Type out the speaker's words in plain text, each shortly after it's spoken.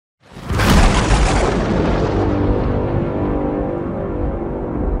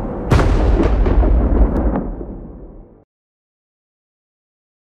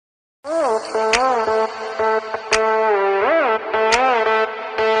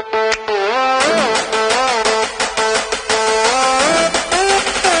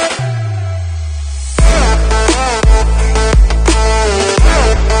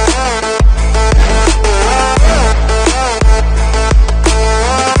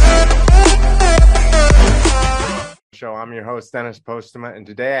I'm your host, Dennis Postuma, and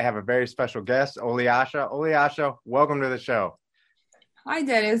today I have a very special guest, Olyasha. Olyasha, welcome to the show. Hi,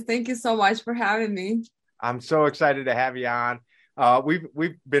 Dennis. Thank you so much for having me. I'm so excited to have you on.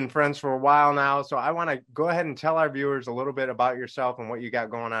 We've been friends for a while now, so I want to go ahead and tell our viewers a little bit about yourself and what you got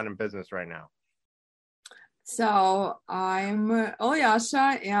going on in business right now. So I'm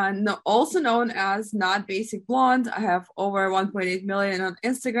Olyasha, and also known as Not Basic Blonde. I have over 1.8 million on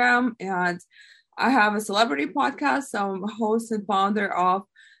Instagram, and I have a celebrity podcast. So I'm a host and founder of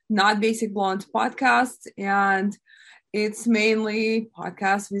Not Basic Blonde podcast, and it's mainly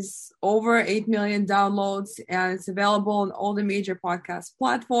podcast with over 8 million downloads, and it's available on all the major podcast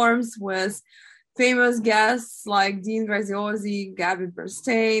platforms with famous guests like Dean Graziosi, Gabby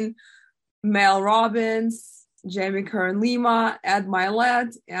Bernstein, Mel Robbins, Jamie Kern-Lima, Ed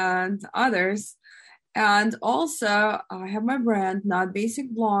Milet, and others. And also, I have my brand, Not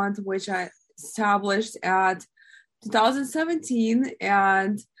Basic Blonde, which I established at 2017.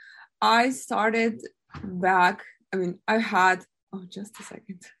 And I started back, just a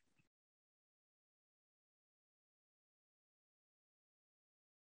second.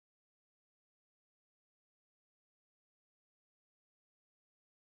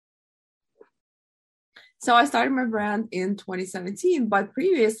 So I started my brand in 2017, but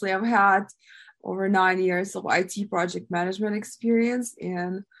previously I've had over 9 years of IT project management experience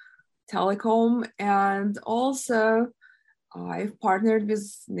in telecom. And also I've partnered with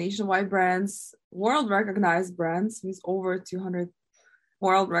nationwide brands, world recognized brands with over 200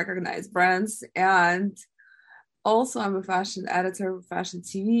 world recognized brands. And also I'm a fashion editor for Fashion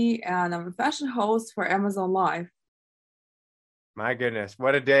TV, and I'm a fashion host for Amazon Live. My goodness,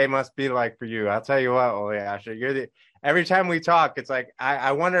 what a day must be like for you. I'll tell you what, Olyasha, every time we talk, it's like,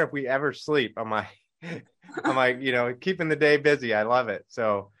 I wonder if we ever sleep. I'm like, keeping the day busy. I love it.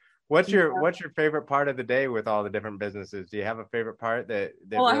 So what's your favorite part of the day with all the different businesses? Do you have a favorite part that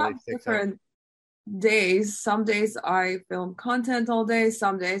really I have different days. Some days I film content all day.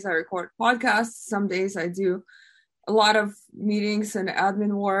 Some days I record podcasts. Some days I do a lot of meetings and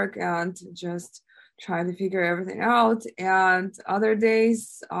admin work and just trying to figure everything out. And other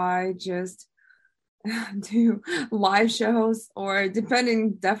days I just do live shows, or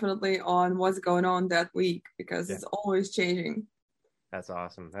depending definitely on what's going on that week, because it's always changing. That's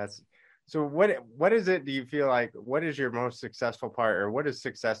awesome. So what is it, do you feel like, what is your most successful part, or what does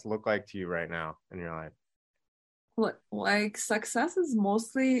success look like to you right now in your life? Like success is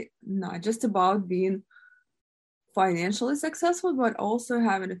mostly not just about being financially successful, but also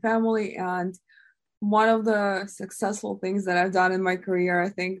having a family. And one of the successful things that I've done in my career, I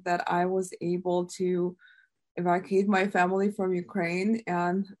think that I was able to evacuate my family from Ukraine,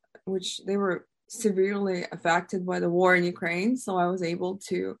 and which they were severely affected by the war in Ukraine. So I was able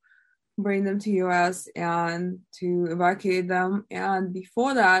to bring them to US and to evacuate them. And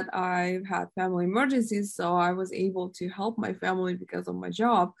before that, I've had family emergencies. So I was able to help my family because of my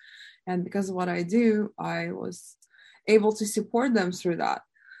job. And because of what I do, I was able to support them through that.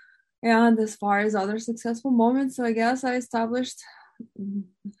 And as far as other successful moments, I guess I established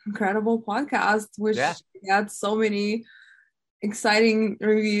incredible podcast, which had so many exciting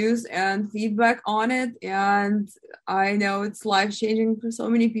reviews and feedback on it. And I know it's life-changing for so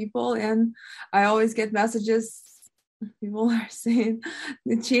many people. And I always get messages. People are saying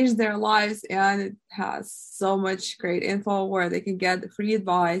it changed their lives, and it has so much great info where they can get free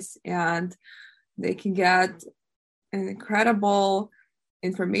advice and they can get an incredible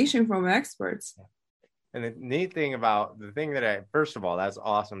information from experts. And the neat thing about first of all, that's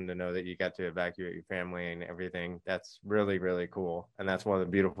awesome to know that you got to evacuate your family and everything. That's really, really cool. And that's one of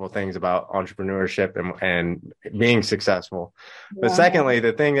the beautiful things about entrepreneurship and being successful. Yeah. But secondly,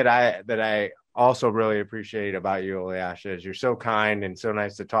 the thing that I also really appreciate about you, Olyasha, is you're so kind and so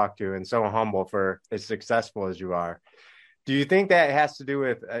nice to talk to and so humble for as successful as you are. Do you think that has to do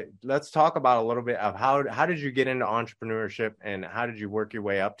with, let's talk about a little bit of how did you get into entrepreneurship, and how did you work your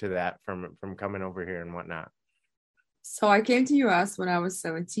way up to that from coming over here and whatnot? So I came to US when I was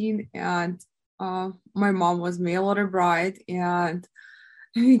 17, and my mom was mail order bride, and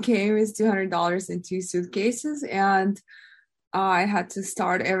we came with $200 in 2 suitcases, and I had to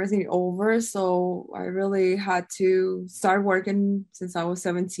start everything over. So I really had to start working since I was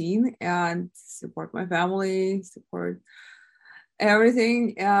 17 and support my family, support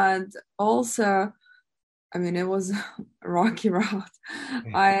everything. And also, it was a rocky road.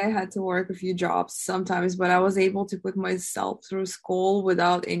 I had to work a few jobs sometimes, but I was able to put myself through school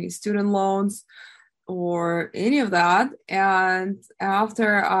without any student loans or any of that. And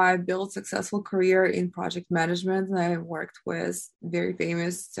after I built a successful career in project management, I worked with very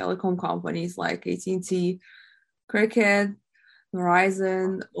famous telecom companies like AT&T, Cricket,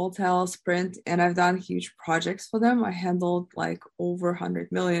 Verizon, Otel, Sprint, and I've done huge projects for them. I handled like over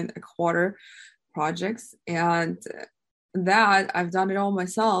 100 million a quarter projects, and that I've done it all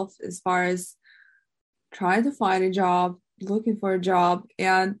myself as far as trying to find a job, looking for a job.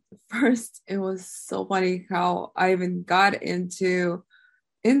 And first, it was so funny how I even got into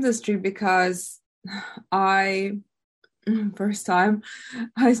industry because I first time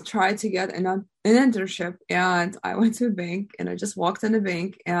I tried to get an internship and I went to a bank and I just walked in the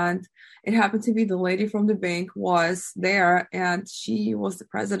bank and it happened to be the lady from the bank was there and she was the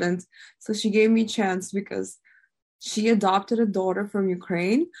president. So she gave me a chance because she adopted a daughter from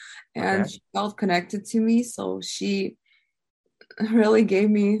Ukraine and Okay. she felt connected to me. So she really gave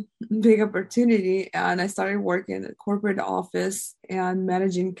me a big opportunity and I started working in a corporate office and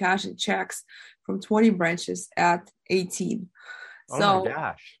managing cash and checks from 20 branches at 18. Oh my So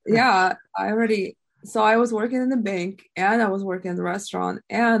gosh. yeah, I was working in the bank and I was working in the restaurant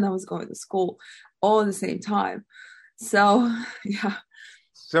and I was going to school all at the same time. So yeah,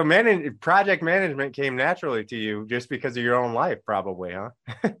 So project management came naturally to you just because of your own life, probably, huh?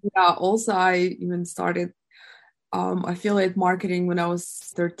 yeah. Also, I even started affiliate marketing when I was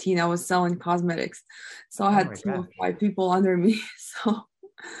 13. I was selling cosmetics. So I Oh had my a team of gosh. 5 people under me. So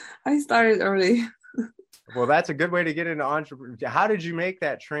I started early. Well, that's a good way to get into entrepreneur. How did you make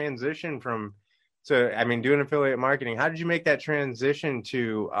that transition from, so I mean, doing affiliate marketing? How did you make that transition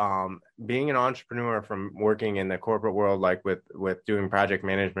to being an entrepreneur from working in the corporate world, like with doing project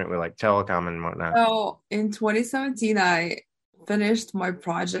management with like telecom and whatnot? So in 2017, I finished my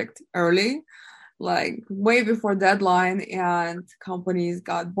project early, like way before deadline, and companies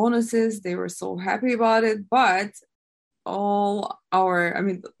got bonuses. They were so happy about it, but I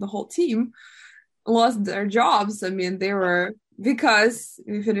mean, the whole team lost their jobs. I mean, they were because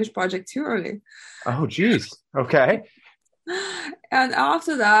we finished project too early. Oh, geez. Okay. And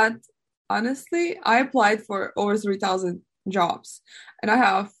after that, honestly, I applied for over 3,000 jobs and I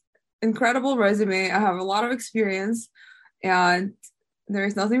have incredible resume. I have a lot of experience and there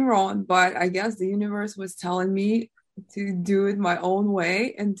is nothing wrong, but I guess the universe was telling me to do it my own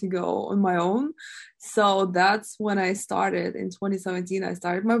way and to go on my own. So that's when I started in 2017. I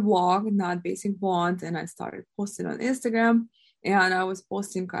started my blog, Not Basic Blonde, and I started posting on Instagram. And I was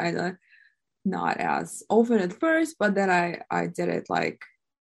posting kind of not as often at first, but then I did it like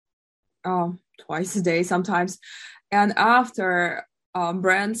twice a day sometimes. And after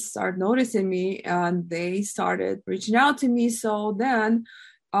brands started noticing me and they started reaching out to me, so then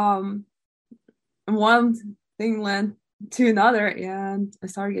um, one thing led to another, and I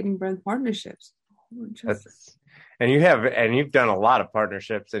started getting brand partnerships. Just That's and you've done a lot of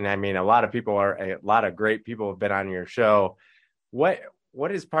partnerships, and I mean, a lot of great people have been on your show. What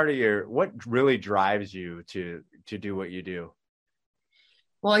what is part of what really drives you to do what you do?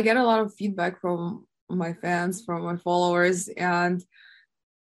 well, I get a lot of feedback from my fans, from my followers, and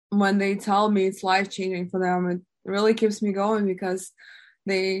when they tell me it's life changing for them, it really keeps me going because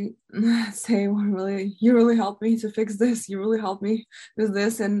they say, well, really, you really helped me to fix this. You really helped me with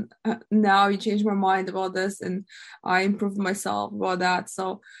this. And now you changed my mind about this. And I improved myself about that.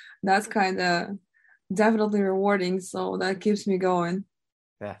 So that's kind of definitely rewarding. So that keeps me going.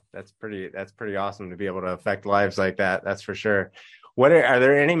 Yeah, that's pretty awesome to be able to affect lives like that. That's for sure. Are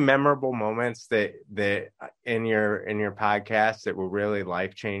there any memorable moments that in your podcast that were really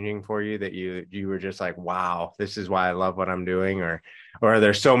life changing for you that you were just like, wow, this is why I love what I'm doing, or are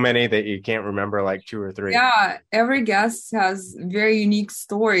there so many that you can't remember like two or three? Yeah, every guest has very unique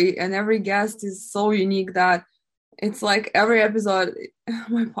story, and every guest is so unique that it's like every episode,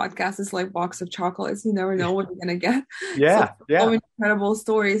 my podcast is like box of chocolates. You never know what you're gonna get. So Yeah, so yeah. many incredible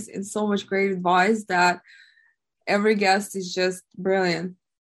stories and so much great advice that every guest is just brilliant.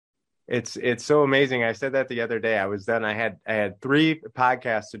 It's so amazing. I said that the other day. I had three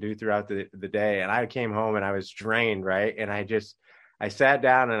podcasts to do throughout the day, and I came home and I was drained, right? And I sat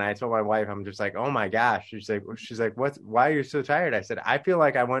down and I told my wife, I'm just like, oh my gosh. She's like, why are you so tired? I said, I feel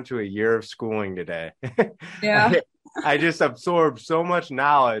like I went to a year of schooling today. Yeah, I, I just absorbed so much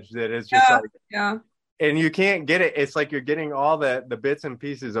knowledge that it's just yeah, like, yeah, and you can't get it. It's like you're getting all the bits and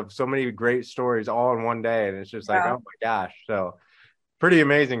pieces of so many great stories all in one day, and it's just like, yeah, oh my gosh. So pretty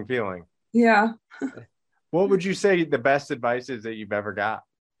amazing feeling. yeah. What would you say the best advice is that you've ever got?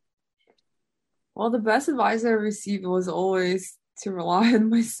 Well, the best advice I received was always to rely on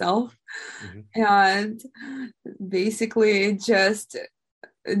myself Mhm. and basically just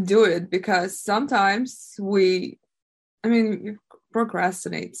do it because sometimes we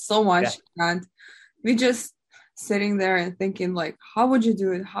procrastinate so Yeah. much and we just sitting there and thinking like, how would you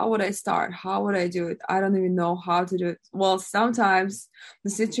do it? How would I start? How would I do it? I don't even know how to do it. Well, sometimes the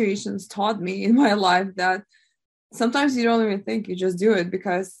situations taught me in my life that sometimes you don't even think, you just do it,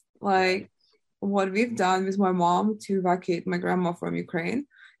 because like what we've done with my mom to evacuate my grandma from Ukraine,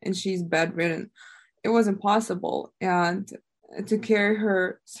 and she's bedridden, it was impossible. And to carry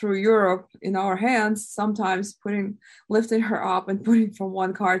her through Europe in our hands, sometimes lifting her up and putting from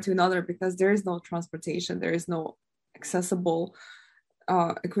one car to another, because there is no transportation, there is no accessible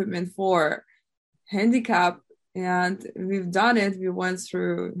equipment for handicap. And we've done it. We went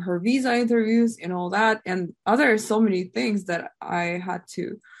through her visa interviews and all that, and other so many things that I had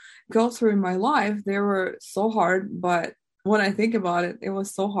to go through in my life. They were so hard, but when I think about it, it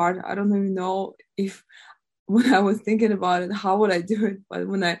was so hard. I don't even know if when I was thinking about it, how would I do it? But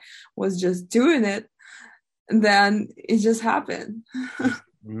when I was just doing it, then it just happened. Just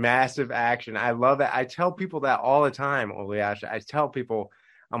massive action. I love it. I tell people that all the time, Olyasha. I tell people,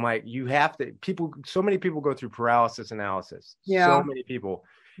 I'm like, you have to, people, so many people go through paralysis analysis. So Yeah. many people.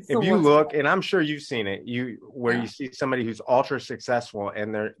 So If you what's look, and I'm sure you've seen it, where yeah. you see somebody who's ultra successful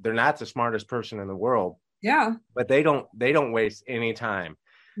and they're not the smartest person in the world, Yeah. but they don't waste any time.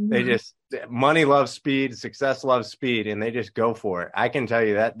 They Mm-hmm. just, money loves speed, success loves speed, and they just go for it. I can tell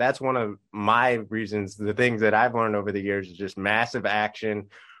you that that's one of my reasons. The things that I've learned over the years is just massive action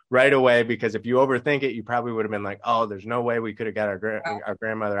right away, because if you overthink it, you probably would have been like, oh, there's no way we could have got our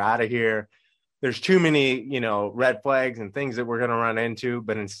grandmother out of here. There's too many, red flags and things that we're going to run into.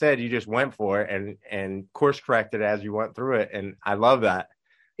 But instead, you just went for it and course corrected as you went through it. And I love that.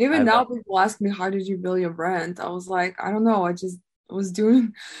 I Even now, love, people ask me, how did you build your brand? I was like, I don't know. I just was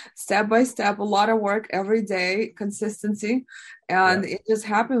doing step by step, a lot of work every day, consistency, yeah, and it just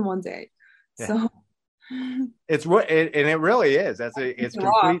happened one day. yeah. So It's what and it really is. It's it's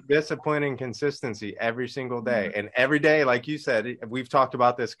rough. complete discipline and consistency every single day. And every day, like you said, we've talked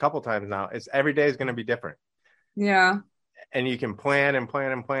about this a couple times now. It's every day is going to be different. Yeah. And you can plan and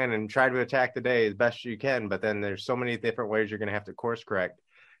plan and plan and try to attack the day as best you can, but then there's so many different ways you're going to have to course correct.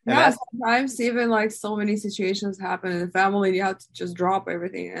 And Yeah, that's sometimes even like so many situations happen in the family, and you have to just drop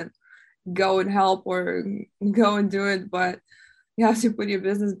everything and go and help or go and do it. But you have to put your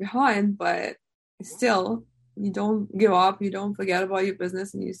business behind, but still, you don't give up, you don't forget about your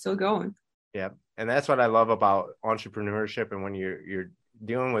business, and you're still going. yeah. And that's what I love about entrepreneurship. And when you're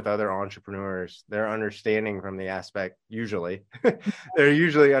dealing with other entrepreneurs, they're understanding from the aspect, usually, they're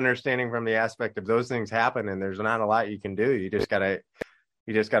usually understanding from the aspect of those things happen and there's not a lot you can do. You just gotta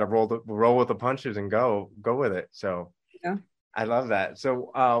roll with the punches and go with it. So Yeah. I love that.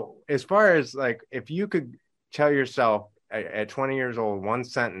 So as far as like, if you could tell yourself at 20 years old one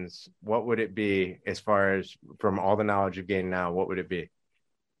sentence, what would it be? As far as from all the knowledge you've gained now, what would it be?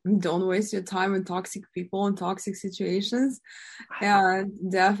 Don't waste your time with toxic people and toxic situations, and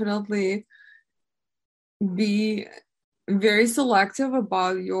definitely be very selective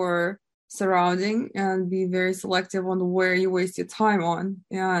about your surrounding, and be very selective on where you waste your time on,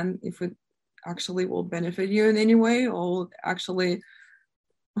 and if it actually will benefit you in any way or will actually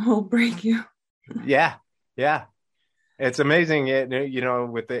will break you. Yeah, yeah. It's amazing,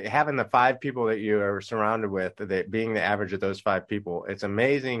 with having the five people that you are surrounded with, that being the average of those five people, it's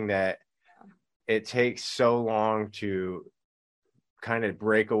amazing that it takes so long to kind of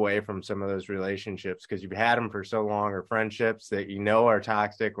break away from some of those relationships because you've had them for so long, or friendships that are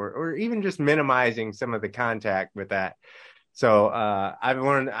toxic, or even just minimizing some of the contact with that. So I've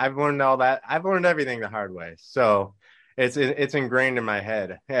learned all that. I've learned everything the hard way. So it's ingrained in my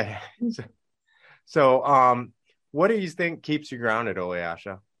head. So, what do you think keeps you grounded,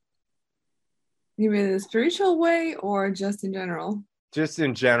 Olyasha? You mean in a spiritual way or just in general? Just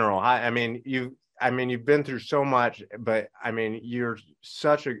in general. You've been through so much, but I mean, you're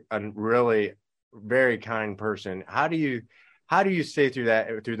such a really very kind person. How do you stay through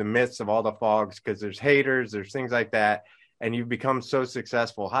that, through the midst of all the fogs? Because there's haters, there's things like that, and you've become so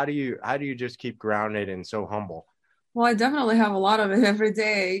successful. How do you just keep grounded and so humble? Well, I definitely have a lot of it every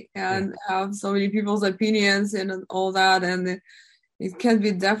day, Yeah. and have so many people's opinions and all that, and it can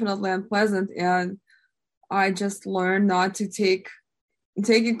be definitely unpleasant. And I just learned not to take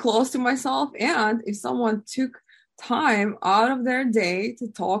it close to myself. And if someone took time out of their day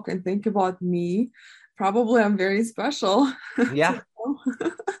to talk and think about me, probably I'm very special. to Yeah.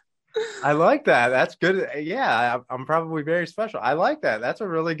 them. I like that. That's good. Yeah, I'm probably very special. I like that. That's a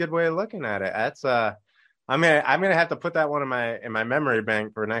really good way of looking at it. That's I'm gonna have to put that one in my memory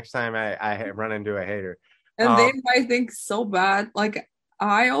bank for next time I run into a hater. And they Um, might think so bad. Like,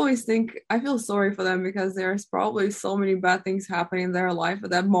 I always think I feel sorry for them, because there's probably so many bad things happening in their life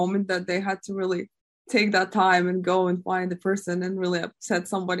at that moment that they had to really take that time and go and find the person and really upset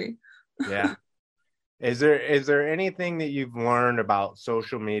somebody. Yeah. Is there anything that you've learned about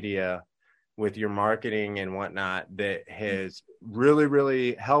social media with your marketing and whatnot that has really,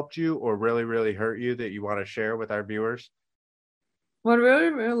 really helped you or really, really hurt you that you want to share with our viewers? What really,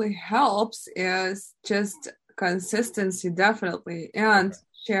 really helps is just consistency, definitely, and Okay.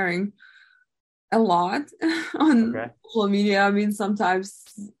 sharing a lot on Okay. social media. I mean, sometimes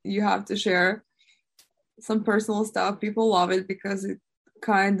you have to share some personal stuff. People love it because it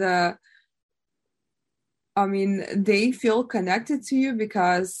kind of, I mean, they feel connected to you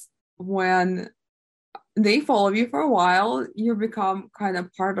because when they follow you for a while, you become kind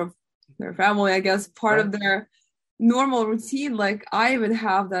of part of their family, I guess, part Right. of their normal routine. Like I even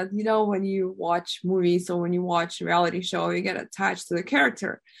have that, when you watch movies or when you watch a reality show, you get attached to the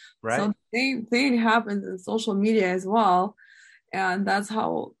character. So Right. the same thing happens in social media as well. And that's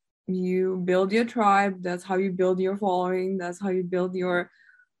how you build your tribe. That's how you build your following. That's how you build your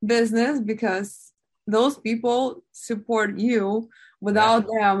business because those people support you. Yeah. Without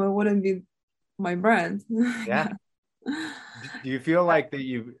them, it wouldn't be my brand. Yeah. Yeah. Do you feel like that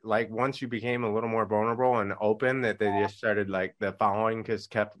you like once you became a little more vulnerable and open that they just started like the following just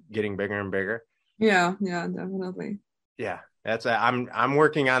kept getting bigger and bigger? Yeah, yeah, definitely. Yeah, I'm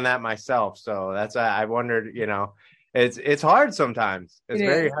working on that myself. So I wondered, it's hard sometimes. It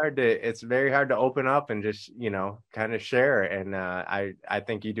is. It's very hard to open up and just, kind of share. And I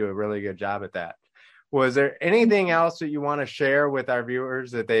think you do a really good job at that. Was there anything else that you want to share with our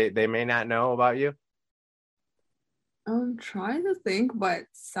viewers that they may not know about you? I'm trying to think, but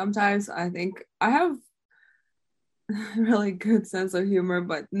sometimes I think I have a really good sense of humor,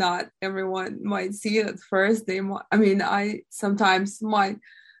 but not everyone might see it at first. I mean, I sometimes might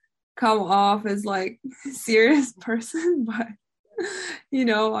come off as like a serious person, but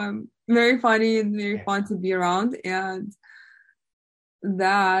I'm very funny and very Yeah. fun to be around. And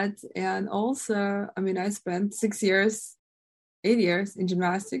that, and also, I mean, I spent 6 years, 8 years in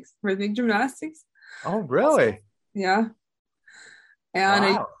gymnastics, rhythmic gymnastics. Oh, Also, really? yeah. And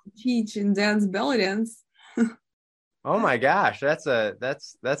I Wow. teach in dance belly dance. Oh my gosh, that's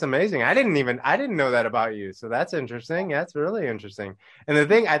amazing. I didn't know that about you. So that's interesting. That's really interesting. And the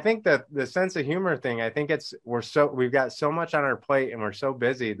thing, I think that the sense of humor thing, I think we've got so much on our plate and we're so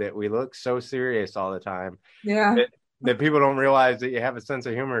busy that we look so serious all the time Yeah, that, that people don't realize that you have a sense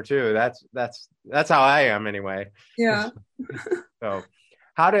of humor too. That's how I am anyway. yeah. So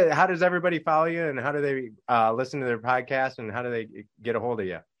how does everybody follow you and how do they listen to their podcast and how do they get a hold of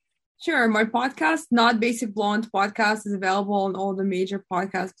you? Sure. My podcast, Not Basic Blonde podcast, is available on all the major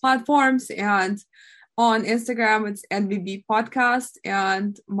podcast platforms. And on Instagram, it's NBB Podcast.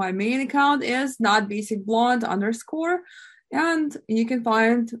 And my main account is Not Basic Blonde _. And you can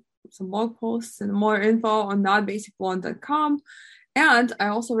find some blog posts and more info on notbasicblonde.com. And I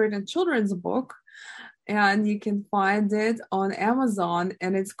also write a children's book, and you can find it on Amazon,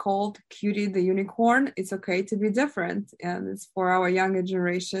 and it's called Cutie the Unicorn. It's okay to be different, and it's for our younger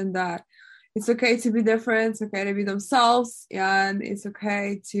generation that it's okay to be different, it's okay to be themselves, and it's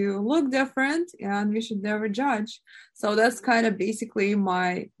okay to look different, and we should never judge. So that's kind of basically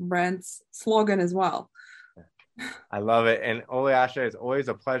my brand's slogan as well. I love it. And Olyasha, it's always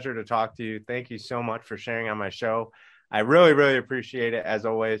a pleasure to talk to you. Thank you so much for sharing on my show. I really, really appreciate it as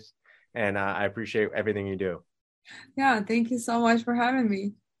always. And I appreciate everything you do. Yeah, thank you so much for having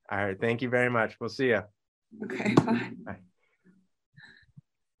me. All right. Thank you very much. We'll see you. Okay, bye. Bye.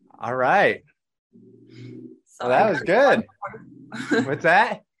 All right. So Well, that was good. What's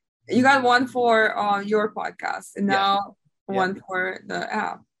that? You got one for your podcast, and Yes. now Yep. one for the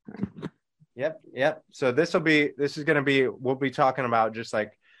app. Yep. So we'll be talking about just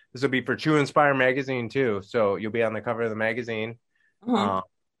like, this will be for True Inspire magazine too. So you'll be on the cover of the magazine. Uh-huh.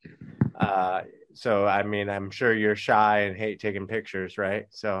 So I mean, I'm sure you're shy and hate taking pictures, right?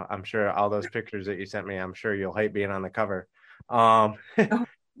 So I'm sure all those pictures that you sent me, I'm sure you'll hate being on the cover. So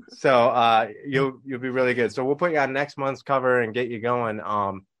you'll be really good. So we'll put you on next month's cover and get you going.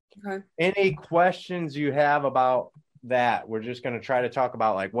 Okay. Any questions you have about that? We're just going to try to talk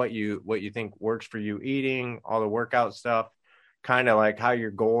about like what you think works for you eating, all the workout stuff, kind of like how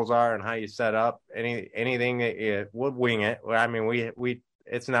your goals are and how you set up anything that we'll wing it. I mean, we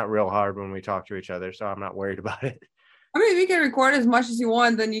it's not real hard when we talk to each other, so I'm not worried about it. I mean, if you can record as much as you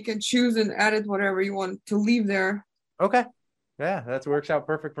want, then you can choose and edit whatever you want to leave there. Okay. Yeah, that works out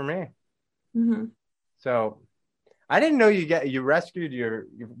perfect for me. Mm-hmm. So I didn't know you got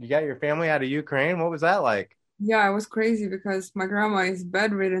your family out of Ukraine. What was that like? Yeah, it was crazy because my grandma is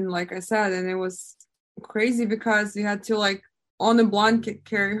bedridden, like I said, and it was crazy because you had to like on a blanket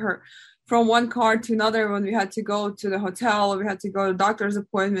carry her from one car to another when we had to go to the hotel, we had to go to doctor's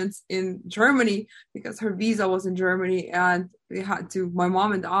appointments in Germany because her visa was in Germany, and my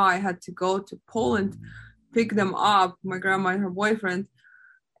mom and I had to go to Poland, pick them up, my grandma and her boyfriend,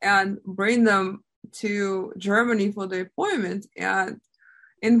 and bring them to Germany for the appointment. And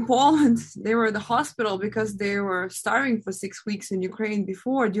in Poland, they were at the hospital because they were starving for 6 weeks in Ukraine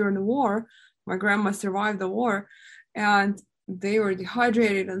before, during the war. My grandma survived the war, and they were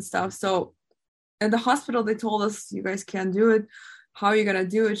dehydrated and stuff. So at the hospital, they told us, you guys can't do it. How are you going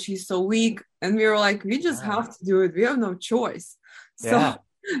to do it? She's so weak. And we were like, we just have to do it. We have no choice. So Yeah.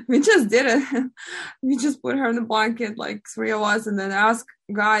 we just did it. We just put her in the blanket, like three of us, and then asked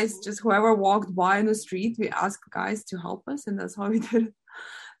guys, just whoever walked by in the street, we asked guys to help us. And that's how we did it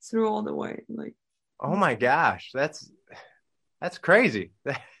through all the way. Like, Oh my gosh, that's crazy.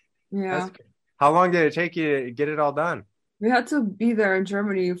 yeah. How long did it take you to get it all done? We had to be there in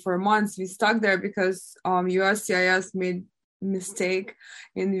Germany for months. We stuck there because USCIS made mistake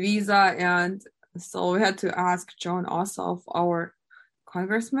in visa, and so we had to ask John Ossoff, our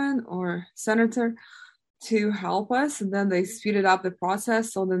congressman or senator, to help us. And then they speeded up the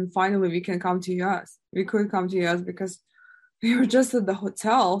process. So then finally we can come to US. We could come to US because we were just at the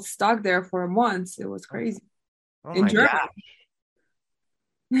hotel, stuck there for months. It was crazy. Oh In my Germany.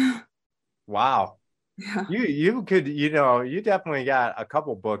 gosh. Wow. Yeah. You could, you definitely got a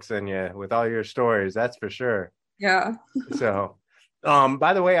couple books in you with all your stories, that's for sure. Yeah. So,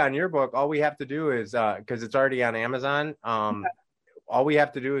 by the way, on your book, all we have to do is, because it's already on Amazon, all we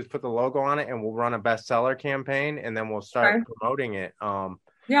have to do is put the logo on it, and we'll run a bestseller campaign, and then we'll start promoting it.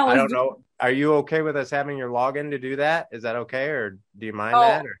 Yeah, I don't know. Are you okay with us having your login to do that? Is that okay, or do you mind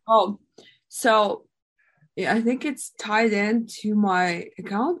that? Or? So yeah, I think it's tied in to my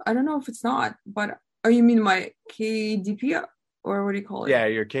account. I don't know if it's not, but you mean my KDP, or what do you call it? Yeah,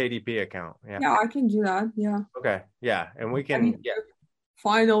 your KDP account. Yeah, I can do that. Yeah. Okay. Yeah, and we can.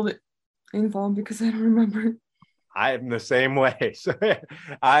 Find all the info because I don't remember. I'm the same way. So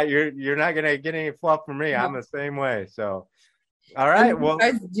you're not gonna get any fluff from me. No. I'm the same way. So all right. Well, you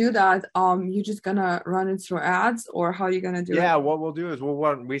guys do that. You're just gonna run it through ads, or how are you gonna do it? Yeah, what we'll do is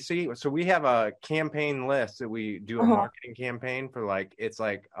we have a campaign list that we do a marketing campaign for, like, it's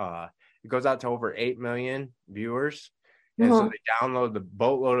like it goes out to over 8 million viewers. And so they download the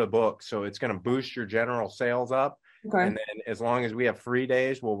boatload of books. So it's gonna boost your general sales up. Okay. And then as long as we have free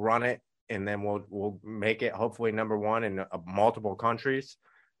days, we'll run it, and then we'll make it hopefully number one in multiple countries.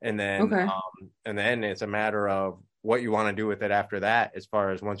 And then and then it's a matter of what you want to do with it after that. As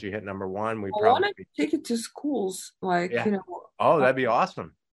far as once you hit number one, I want to take it to schools, like Oh, that'd be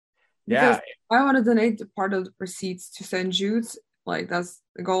awesome. Yeah, I want to donate part of the proceeds to St. Jude's. Like, that's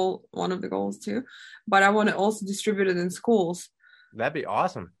the goal, one of the goals too. But I want to also distribute it in schools. That'd be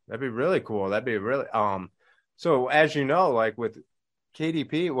awesome. That'd be really cool. That'd be really So as you know, like with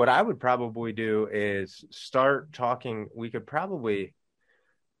KDP, what I would probably do is start talking. We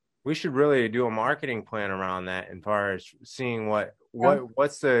should really do a marketing plan around that, as far as seeing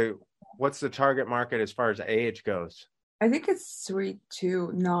what's the target market as far as age goes. I think it's 3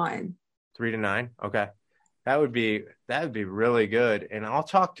 to 9. 3 to 9. Okay. That would be really good. And I'll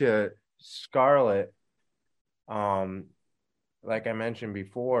talk to Scarlett, like I mentioned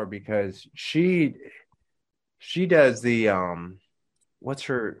before, because she does the what's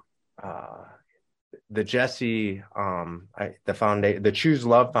her the Jesse the foundation, the Choose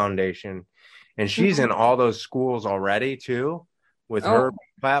Love Foundation, and she's in all those schools already too with her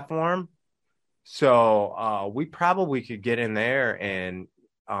platform. So we probably could get in there, and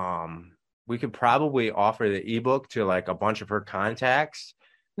we could probably offer the ebook to like a bunch of her contacts.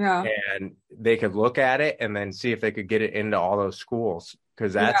 Yeah. And they could look at it and then see if they could get it into all those schools,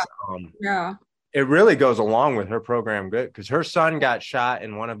 because that's it really goes along with her program good, because her son got shot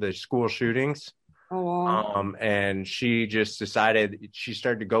in one of the school shootings. Oh, wow. And she just decided, she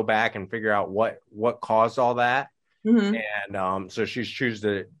started to go back and figure out what caused all that. Mm-hmm. And so she's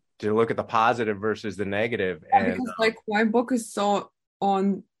choosing to look at the positive versus the negative. Yeah, and because like my book is so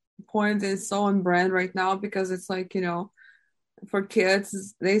on point and so on brand right now, because it's like, for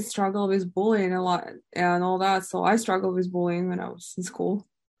kids, they struggle with bullying a lot and all that. So I struggled with bullying when I was in school.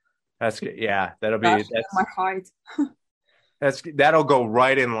 That's good. Yeah, that's my height. That'll go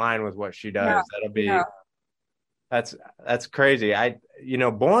right in line with what she does. Yeah, that'll be that's crazy.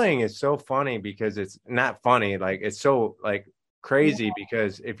 Bullying is so funny, because it's not funny, like it's so like crazy,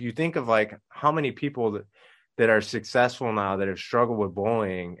 because if you think of like how many people that are successful now that have struggled with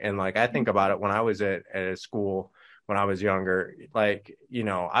bullying, and like I think about it when I was at a school when I was younger, like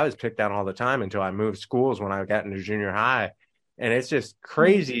I was picked on all the time until I moved schools when I got into junior high. And it's just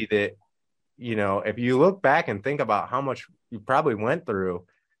crazy that if you look back and think about how much you probably went through,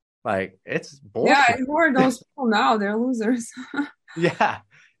 like it's Yeah, bullshit. who are those people now? They're losers. Yeah.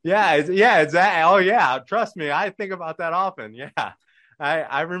 Yeah, exactly. Oh yeah. Trust me. I think about that often. Yeah.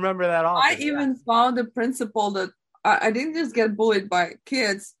 I remember that I often. Yeah. even found a principle that I didn't just get bullied by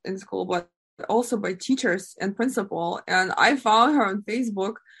kids in school, but also by teachers and principal. And I found her on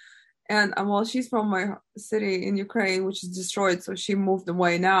Facebook. And well, she's from my city in Ukraine, which is destroyed. So she moved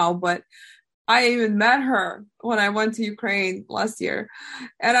away now. But I even met her when I went to Ukraine last year.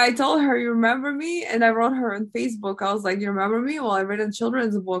 And I told her, "You remember me?" And I wrote her on Facebook. I was like, "You remember me?" Well, I read a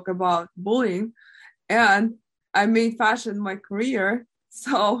children's book about bullying and I made fashion my career.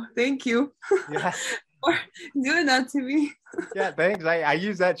 So thank you Yeah. for doing that to me. Yeah. Thanks. I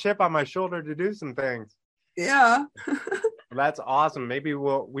use that chip on my shoulder to do some things. Yeah. Well, that's awesome. Maybe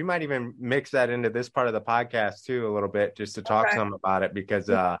we might even mix that into this part of the podcast too, a little bit, just to talk Okay. some about it because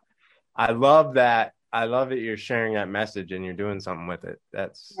I love that. I love that you're sharing that message and you're doing something with it.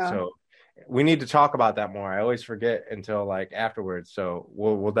 That's Yeah. so we need to talk about that more. I always forget until like afterwards. So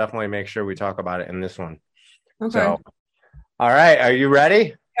we'll definitely make sure we talk about it in this one. Okay. So, all right. Are you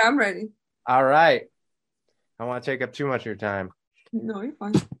ready? Yeah, I'm ready. All right. I don't want to take up too much of your time. No, you're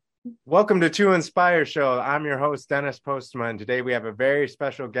fine. Welcome to To Inspire Show. I'm your host, Dennis Postman. Today we have a very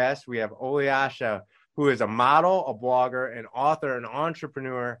special guest. We have Olyasha, who is a model, a blogger, an author, an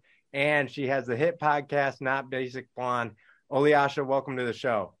entrepreneur, and she has the hit podcast, Not Basic Blonde. Olyasha, welcome to the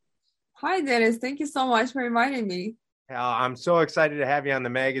show. Hi, Dennis. Thank you so much for inviting me. I'm so excited to have you on the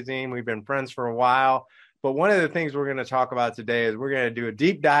magazine. We've been friends for a while. But one of the things we're going to talk about today is we're going to do a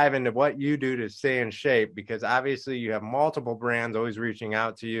deep dive into what you do to stay in shape, because obviously you have multiple brands always reaching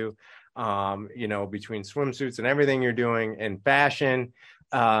out to you, between swimsuits and everything you're doing in fashion.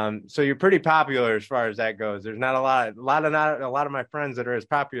 So you're pretty popular as far as that goes. There's not not a lot of my friends that are as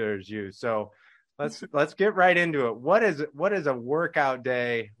popular as you. So let's get right into it. What does a workout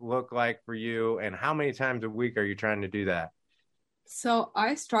day look like for you, and how many times a week are you trying to do that? So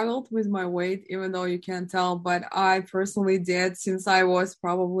I struggled with my weight, even though you can't tell, but I personally did since I was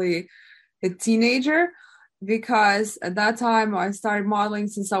probably a teenager, because at that time I started modeling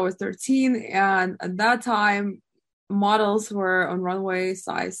since I was 13. And at that time, models were on runway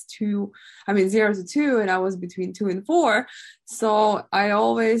size two, I mean, 0 to 2, and I was between 2 and 4. So I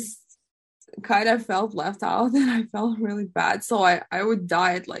always kind of felt left out and I felt really bad. So I would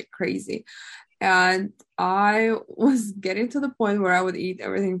diet like crazy. And I was getting to the point where I would eat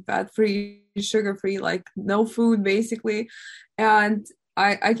everything fat free, sugar free, like no food basically. And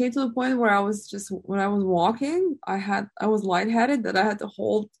I came to the point where I was just, when I was walking, I was lightheaded that I had to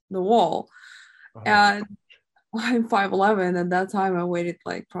hold the wall. Oh, And I'm 5'11". At that time, I weighed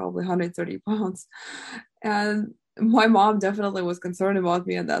like probably 130 pounds. And my mom definitely was concerned about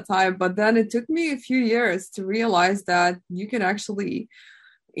me at that time. But then it took me a few years to realize that you can actually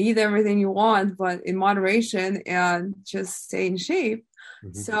eat everything you want, but in moderation and just stay in shape.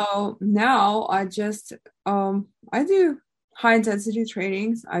 mhm. So now I do high intensity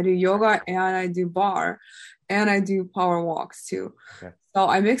trainings. I do yoga and I do bar and I do power walks too. Okay. So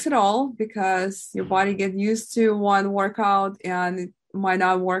I mix it all because your body gets used to one workout and it might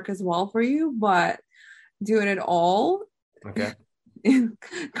not work as well for you, but doing it all Okay. in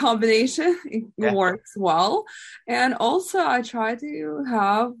combination, it Yeah. works well. And also I try to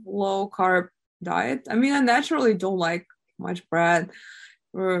have low carb diet. I mean, I naturally don't like much bread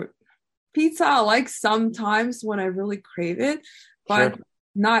or pizza. I like sometimes when I really crave it, Sure. but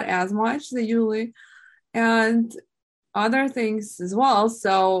not as much as usually. And other things as well.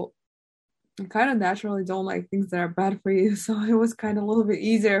 So I kind of naturally don't like things that are bad for you. So it was kind of a little bit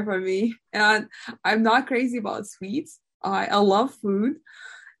easier for me. And I'm not crazy about sweets. I love food,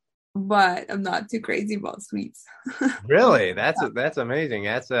 but I'm not too crazy about sweets. Really? That's amazing.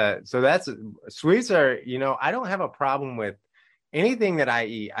 That's sweets are, I don't have a problem with anything that I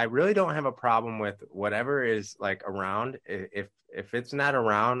eat. I really don't have a problem with whatever is like around. If it's not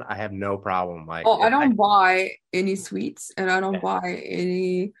around, I have no problem. Like Oh, I if I don't buy any sweets and I don't yeah, buy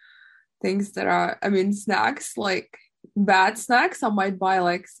any things that are, I mean, snacks, like bad snacks. I might buy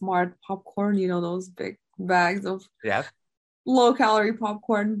like smart popcorn, those big bags of yeah, low calorie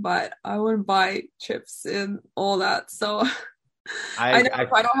popcorn, but I wouldn't buy chips and all that. So I I know I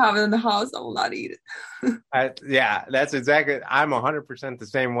if I don't have it in the house, I will not eat it. yeah, that's exactly. I'm 100% the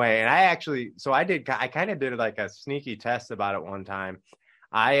same way. And I kind of did like a sneaky test about it one time.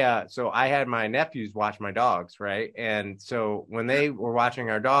 So I had my nephews watch my dogs, right? And so when they were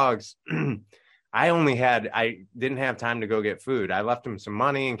watching our dogs, I didn't have time to go get food. I left them some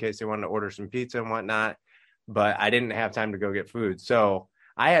money in case they wanted to order some pizza and whatnot, but I didn't have time to go get food. So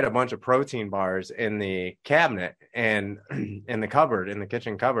I had a bunch of protein bars in the cabinet and in the cupboard, in the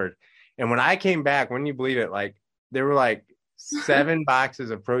kitchen cupboard. And when I came back, wouldn't you believe it? Like there were like 7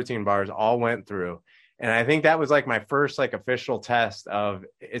 boxes of protein bars all went through. And I think that was like my first like official test of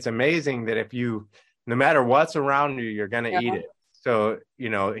it's amazing that if you, no matter what's around you, you're going to eat Yeah. it. So,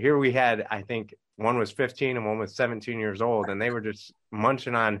 here we had, I think one was 15 and one was 17 years old, and they were just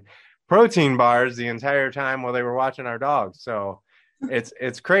munching on protein bars the entire time while they were watching our dogs. So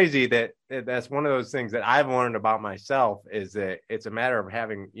it's crazy that that's one of those things that I've learned about myself is that it's a matter of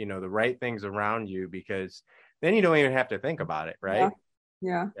having, the right things around you because then you don't even have to think about it, Yeah. right?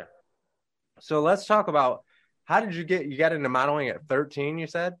 Yeah. Yeah. So let's talk about how did you got into modeling at 13, you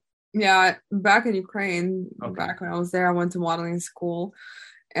said? Yeah, back in Ukraine, Okay. back when I was there, I went to modeling school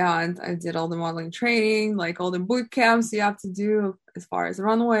and I did all the modeling training, like all the boot camps you have to do as far as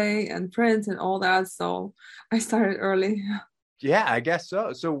runway and print and all that. So I started early. Yeah, I guess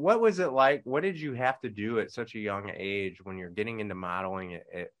so. So what was it like? What did you have to do at such a young age when you're getting into modeling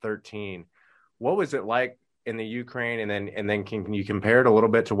at 13? What was it like in the Ukraine and then can you compare it a little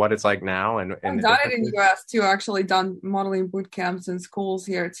bit to what it's like now and I've the done it in the differences? US too, actually done modeling boot camps in schools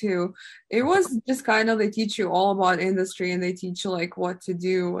here too. It Okay. was just kind of they teach you all about industry and they teach you like what to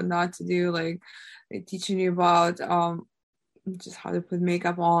do and not to do. Like they teaching you about just how to put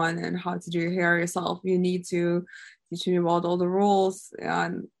makeup on and how to do your hair yourself. You need to teaching you about all the rules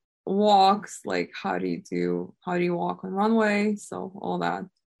and walks, like how do you walk on runway, so all that.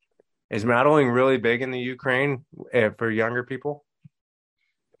 Is modeling really big in the Ukraine for younger people?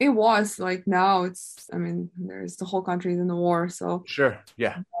 It was like now it's I mean there's the whole country's in the war, so Sure.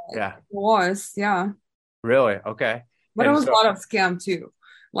 Yeah. it Yeah. was, yeah. Really? Okay. But it And was a so, lot of scam too,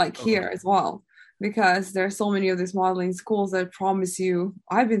 like okay. here as well, because there's so many of these modeling schools that promise you,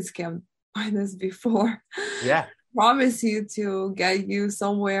 I've been scammed by this before, Yeah. promise you to get you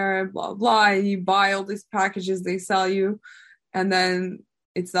somewhere, blah, blah. You buy all these packages they sell you, and then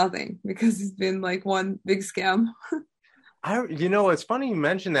it's nothing because it's been like one big scam. It's funny you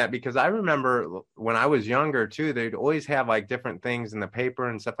mentioned that because I remember when I was younger too, they'd always have like different things in the paper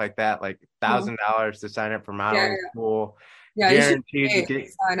and stuff like that, like Huh. $1,000 to sign up for Yeah, modeling school, yeah, you should guaranteed to pay to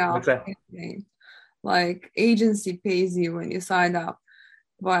get, sign what's up. that? Like agency pays you when you sign up,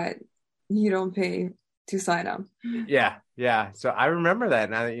 but you don't pay to sign up. Yeah, yeah. So I remember that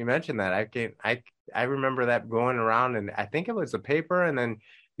now that you mentioned that. I remember that going around and I think it was the paper and then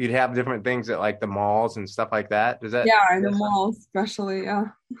you'd have different things at like the malls and stuff like that. Does that, Yeah, in the yes. mall, especially. Yeah.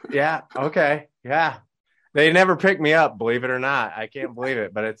 Yeah, okay. Yeah. They never picked me up, believe it or not. I can't believe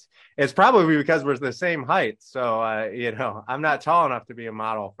it, but it's probably because we're the same height. So I'm not tall enough to be a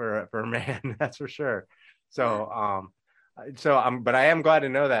model for a man, that's for sure. So but I am glad to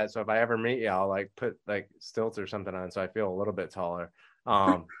know that. So if I ever meet you, I'll like put like stilts or something on so I feel a little bit taller.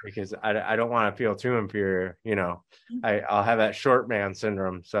 Because I don't want to feel too inferior. I'll have that short man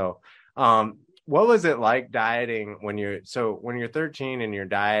syndrome. So what was it like dieting when you're 13 and you're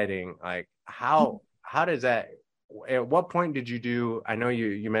dieting, like how does that at what point did you do I know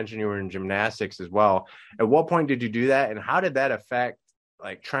you mentioned you were in gymnastics as well. At what point did you do that and how did that affect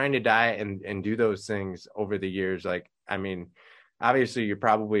like trying to diet and do those things over the years? Like, I mean, obviously you're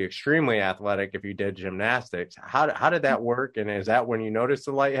probably extremely athletic if you did gymnastics. How did that work? And is that when you noticed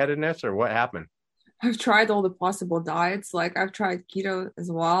the lightheadedness or what happened? I've tried all the possible diets. Like I've tried keto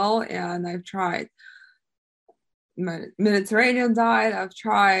as well, and I've tried Mediterranean diet. I've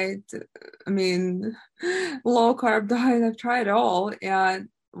tried, I mean, low carb diet. I've tried it all. And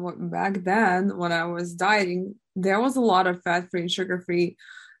back then, when I was dieting, there was a lot of fat free and sugar free,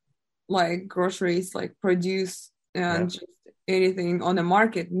 like groceries, like produce Yeah. and just anything on the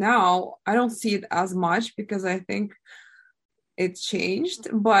market. Now, I don't see it as much because I think it's changed.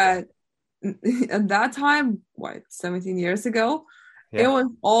 But at that time, what, 17 years ago, it Yeah. was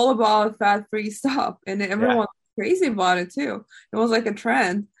all about fat-free stuff, and everyone Yeah. was crazy about it too. It was like a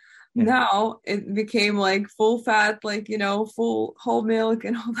trend. Yeah. Now it became like full fat, like, full whole milk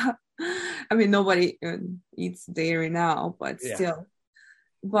and all that. I mean, nobody eats dairy now, but Yeah. still.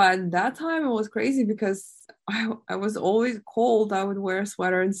 But that time it was crazy because I was always cold. I would wear a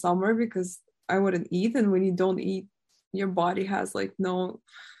sweater in summer because I wouldn't eat, and when you don't eat, your body has like no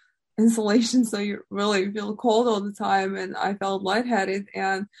insulation, so you really feel cold all the time. And I felt lightheaded,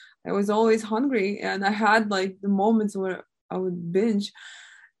 and I was always hungry, and I had like the moments where I would binge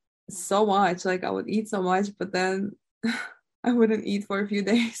so much, like I would eat so much, but then I wouldn't eat for a few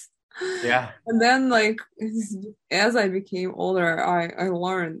days. Yeah. And then like as I became older, I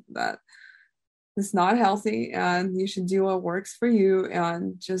learned that it's not healthy and you should do what works for you,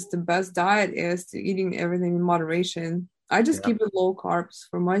 and just the best diet is to eating everything in moderation. I just Yeah. keep it low carbs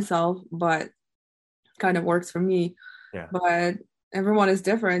for myself, but kind of works for me. Yeah. But everyone is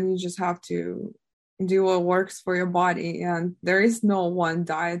different. You just have to do what works for your body. And there is no one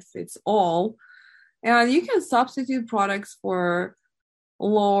diet fits all. And you can substitute products for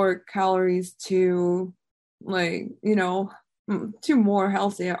lower calories to, like, to more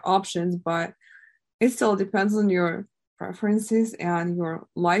healthier options, but it still depends on your preferences and your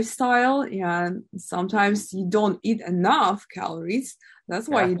lifestyle. And sometimes you don't eat enough calories. That's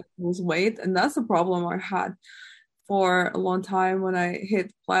why Yeah. you don't lose weight. And that's the problem I had for a long time when I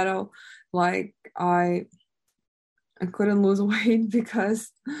hit plateau. Like I couldn't lose weight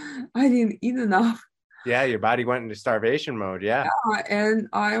because I didn't eat enough. Yeah. Your body went into starvation mode. Yeah. And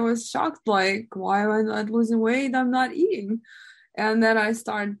I was shocked, like, why am I not losing weight? I'm not eating. And then I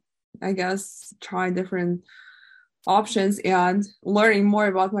started, I guess, trying different options and learning more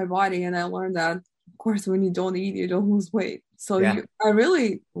about my body. And I learned that, of course, when you don't eat, you don't lose weight. So Yeah. I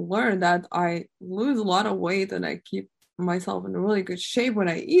really learned that I lose a lot of weight and I keep myself in a really good shape when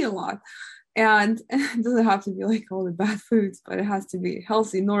I eat a lot. And it doesn't have to be like all the bad foods, but it has to be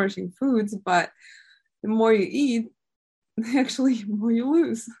healthy, nourishing foods. But the more you eat, actually, the more you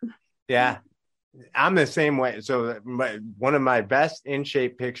lose. Yeah. I'm the same way. So one of my best in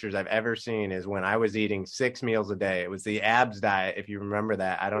shape pictures I've ever seen is when I was eating 6 meals a day. It was the abs diet, if you remember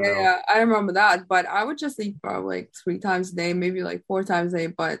that. I don't Yeah, know. yeah, I remember that. But I would just eat probably like 3 times a day, maybe like 4 times a day,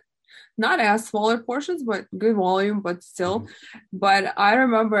 but not as smaller portions, but good volume, but still. Mhm. But I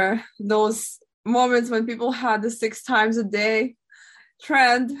remember those moments when people had the 6 times a day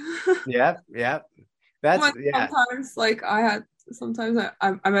trend. Yeah, yeah. That's When yeah, sometimes, like I had, sometimes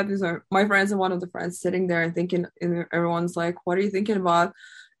I met these my friends and one of the friends sitting there and thinking, and everyone's like, "What are you thinking about?"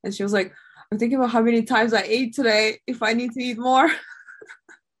 And she was like, "I'm thinking about how many times I ate today. If I need to eat more."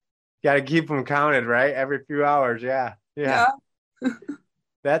 got to keep them counted, right? Every few hours. Yeah, yeah. Yeah,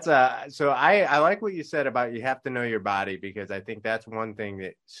 That's so I like what you said about you have to know your body because I think that's one thing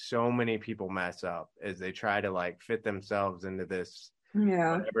that so many people mess up is they try to like fit themselves into this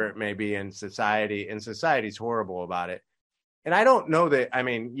yeah, whatever it may be in society, and society's horrible about it. And I don't know that, I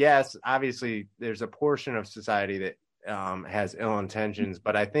mean, yes, obviously there's a portion of society that has ill intentions,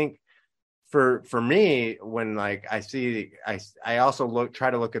 but I think for me, when like I see, I also try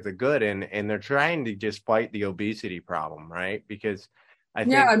to look at the good, and they're trying to just fight the obesity problem, right? Because I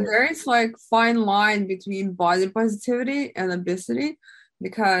think yeah. that, There is like fine line between body positivity and obesity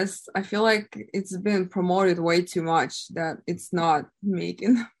because I feel like it's been promoted way too much that it's not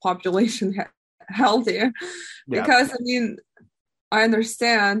making population healthier. yeah, Because I mean, I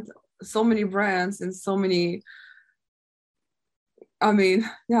understand so many brands and so many, I mean,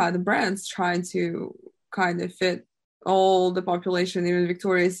 yeah, the brands trying to kind of fit all the population, even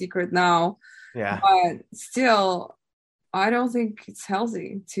Victoria's Secret now, yeah, but still, I don't think it's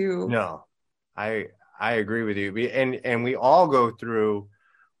healthy to, no, I I agree with you. And we all go through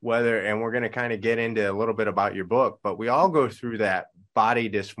whether, and we're going to kind of get into a little bit about your book, but we all go through that body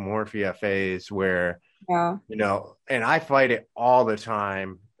dysmorphia phase where, yeah, and I fight it all the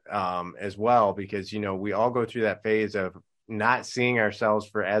time as well, because, we all go through that phase of not seeing ourselves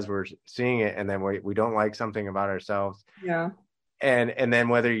for as we're seeing it. And then we don't like something about ourselves. yeah, And then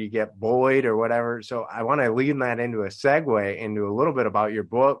whether you get bullied or whatever. So I want to lead that into a segue into a little bit about your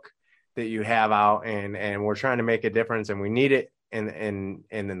book that you have out, and we're trying to make a difference and we need it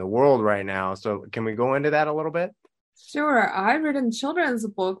in the world right now. So can we go into that a little bit? sure. I read a children's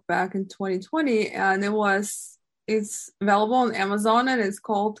book back in 2020, and it's available on Amazon, and it's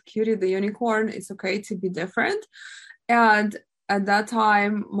called Cutie the Unicorn. It's okay to be different. And at that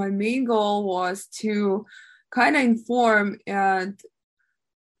time, my main goal was to kind of inform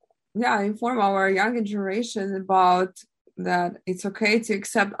our younger generation about that it's okay to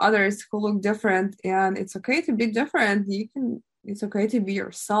accept others who look different, and it's okay to be different. It's okay to be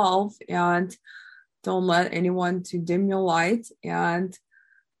yourself, and don't let anyone to dim your light, and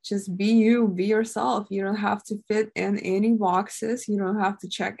just be you, be yourself. You don't have to fit in any boxes. You don't have to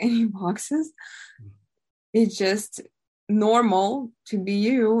check any boxes. It's just normal to be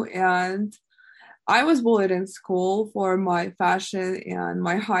you. And I was bullied in school for my fashion and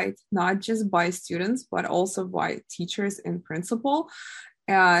my height, not just by students, but also by teachers and principal.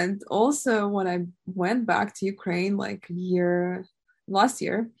 And also when I went back to Ukraine like last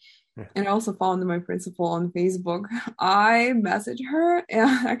year, and I also found my principal on Facebook. I messaged her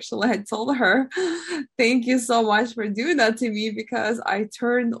and actually I told her, thank you so much for doing that to me because I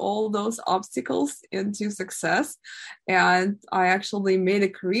turned all those obstacles into success and I actually made a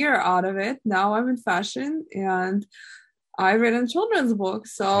career out of it. Now I'm in fashion and I read a children's book.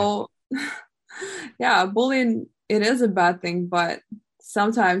 Yeah. So yeah, bullying it is a bad thing, but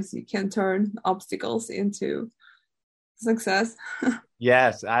sometimes you can turn obstacles into success.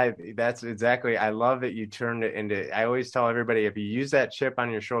 Yes, I that's exactly. I love that you turned it into. I always tell everybody if you use that chip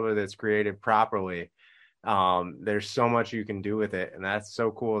on your shoulder that's created properly, there's so much you can do with it, and that's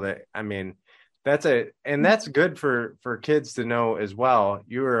so cool. That I mean, and that's good for kids to know as well.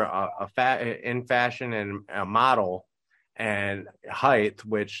 You were in fashion and a model and height,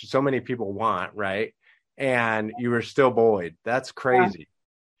 which so many people want, right? And you were still bullied. That's Yeah. crazy.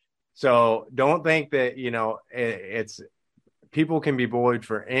 So don't think that, it's people can be bullied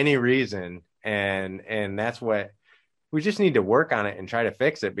for any reason. And that's what we just need to work on it and try to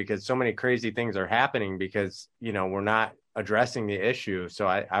fix it because so many crazy things are happening because, we're not addressing the issue. So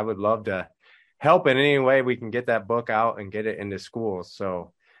I would love to help in any way we can get that book out and get it into schools.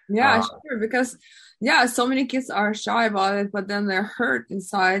 So, Yeah, sure. Because yeah, so many kids are shy about it, but then they're hurt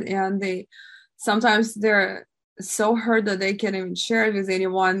inside, and they sometimes they're so hurt that they can't even share it with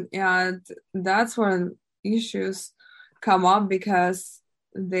anyone, and that's when issues come up because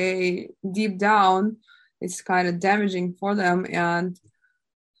they deep down it's kind of damaging for them, and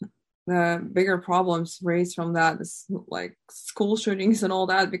the bigger problems raised from that is like school shootings and all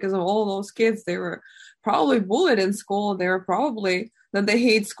that because of all those kids. They were probably bullied in school. They were probably that they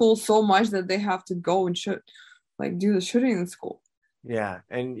hate school so much that they have to go and shoot, like do the shooting in school. yeah.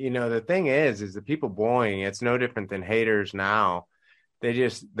 And, the thing is the people bullying, it's no different than haters now.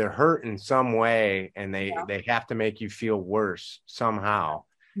 They're hurt in some way and they have to make you feel worse somehow.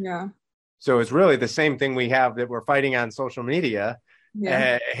 Yeah, So it's really the same thing we have that we're fighting on social media.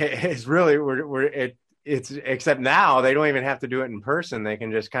 yeah, It's really it's except now they don't even have to do it in person. They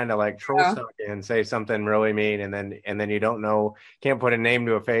can just kind of like troll yeah. stuff and say something really mean, and then you don't know, can't put a name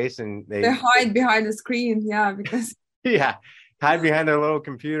to a face, and They they hide behind the screen. Yeah, because yeah, hide behind their little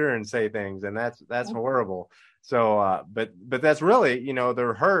computer and say things, and that's horrible. So, but that's really,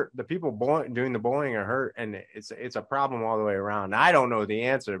 they're hurt. The people doing the bullying are hurt, and it's a problem all the way around. I don't know the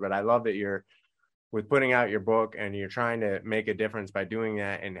answer, but I love that you're with putting out your book and you're trying to make a difference by doing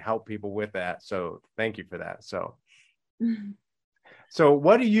that and help people with that. So, thank you for that. So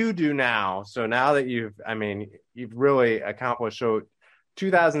what do you do now? So now that you've really accomplished. So,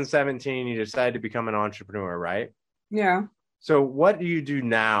 2017, you decided to become an entrepreneur, right? yeah. So what do you do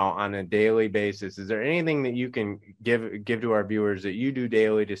now on a daily basis? Is there anything that you can give to our viewers that you do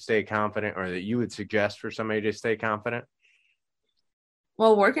daily to stay confident or that you would suggest for somebody to stay confident?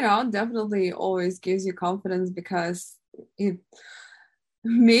 Well, working out definitely always gives you confidence because it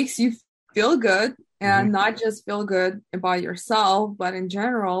makes you feel good and Mm-hmm. not just feel good about yourself, but in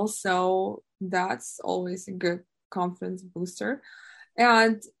general. So that's always a good confidence booster.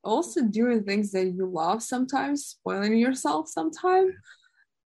 And also doing things that you love sometimes, spoiling yourself sometimes,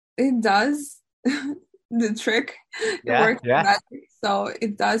 it does the trick. It Yeah, works yeah, magic. So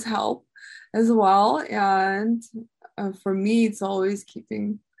it does help as well. And for me, it's always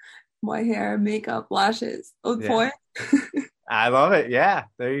keeping my hair, makeup, lashes on yeah. point. I love it. Yeah,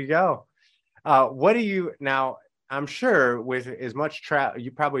 there you go. What do you now? I'm sure with as much travel,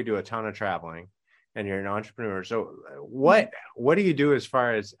 you probably do a ton of traveling, and you're an entrepreneur. So, what do you do as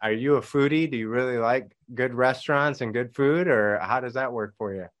far as are you a foodie? Do you really like good restaurants and good food, or how does that work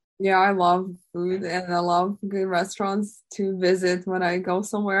for you? Yeah, I love food and I love good restaurants to visit when I go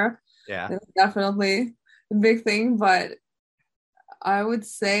somewhere. Yeah, It's definitely a big thing, but I would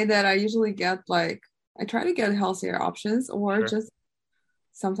say that I usually get like I try to get healthier options or sure. just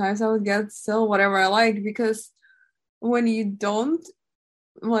sometimes I would get still whatever I like because when you don't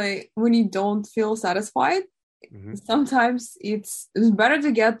when you don't feel satisfied, Hmm. sometimes it's better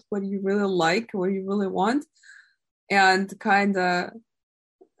to get what you really like, what you really want, and kind of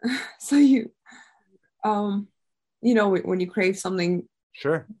so you um when you crave something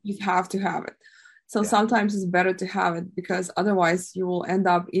Sure. you have to have it. So Yeah. sometimes it's better to have it because otherwise you will end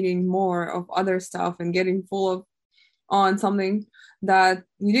up eating more of other stuff and getting full of on something that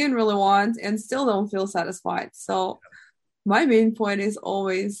you didn't really want and still don't feel satisfied. So my main point is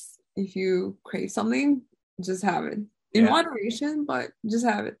always if you crave something, just have it in Yeah. moderation, but just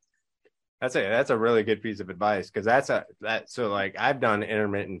have it. That's a really good piece of advice because so like I've done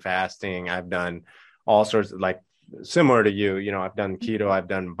intermittent fasting, I've done all sorts of like similar to you, I've done keto, I've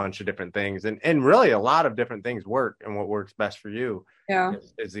done a bunch of different things and really a lot of different things work and what works best for you Yeah.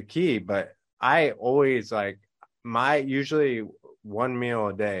 is the key. But I always like my usually one meal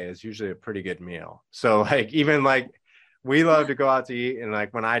a day is usually a pretty good meal. So like even like we love to go out to eat and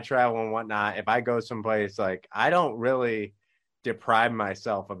like when I travel and whatnot, if I go someplace like I don't really deprive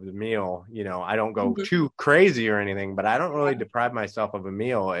myself of the meal. I don't go Mhm. too crazy or anything, but I don't really deprive myself of a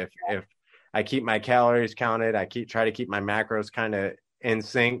meal if I keep my calories counted. I try to keep my macros kind of in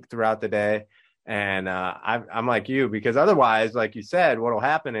sync throughout the day. And I'm like you, because otherwise, like you said, what'll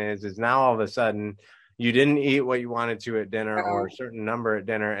happen is now all of a sudden you didn't eat what you wanted to at dinner or a certain number at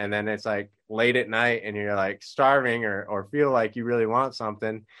dinner, and then it's like late at night and you're like starving or feel like you really want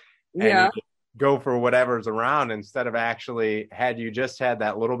something, and you Yeah, just go for whatever's around instead of actually, had you just had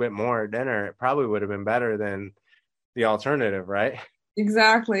that little bit more at dinner, it probably would have been better than the alternative, right?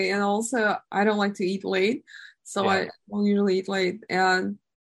 exactly. And also, I don't like to eat late, so Yeah. I will usually eat late. And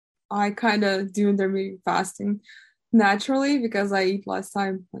I kind of do intermittent fasting naturally because I eat less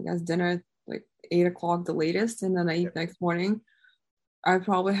time, I guess dinner like 8 o'clock the latest, and then I eat next morning. I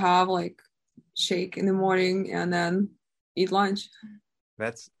probably have like shake in the morning and then eat lunch.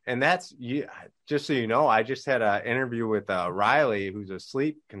 That's you. Just so you know, I just had an interview with Riley, who's a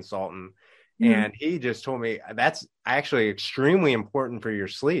sleep consultant, Mhm. and he just told me that's actually extremely important for your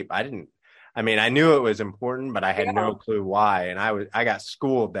sleep. I mean, I knew it was important, but I had Yeah. no clue why. And I got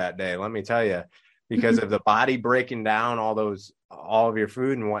schooled that day, let me tell you, because of the body breaking down all of your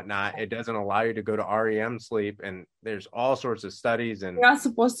food and whatnot. It doesn't allow you to go to REM sleep, and there's all sorts of studies. And You're not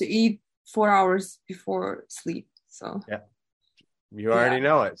supposed to eat 4 hours before sleep. So yeah, you yeah. already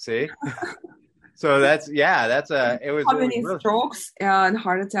know it. See, so How it was many really. strokes and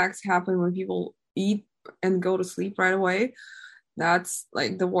heart attacks happen when people eat and go to sleep right away? That's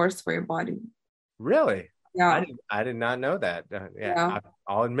like the worst for your body. Really? Yeah. I did not know that. Yeah, Yeah.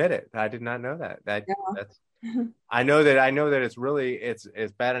 I'll admit it. I did not know that. Yeah. That's I know that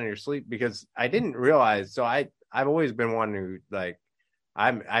it's bad on your sleep, because I didn't realize. So I've always been one who, like,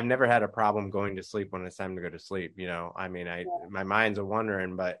 I've never had a problem going to sleep when it's time to go to sleep. I mean, my mind's a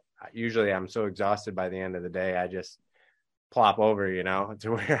wandering, but usually I'm so exhausted by the end of the day, I just plop over,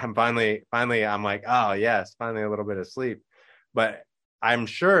 to where I'm finally I'm like, oh yes, finally a little bit of sleep. But I'm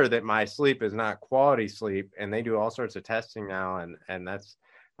sure that my sleep is not quality sleep, and they do all sorts of testing now, and that's,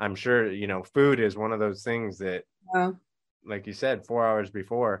 I'm sure, food is one of those things that, Yeah. like you said, 4 hours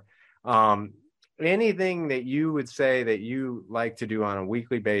before. Um, Anything that you would say that you like to do on a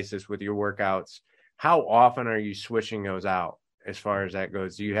weekly basis with your workouts, how often are you switching those out as far as that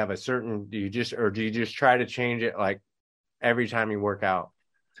goes? Do you have a certain, do you just try to change it like every time you work out?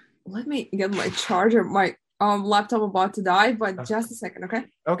 Let me get my charger. My laptop about to die, but just a second, okay?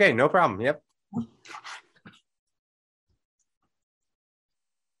 Okay, no problem. Yep.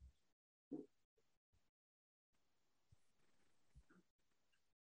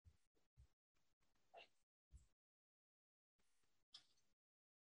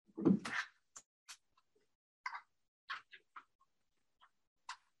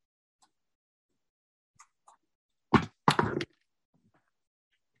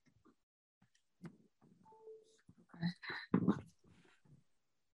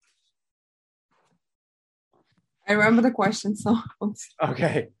 I remember the question, so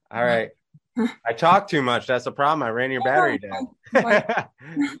Okay. All right. I talk too much. That's the problem. I ran your battery Fine. dead.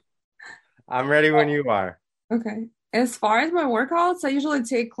 I'm ready when you are. Okay. As far as my workouts, I usually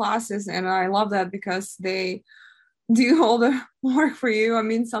take classes, and I love that because they do all the work for you. I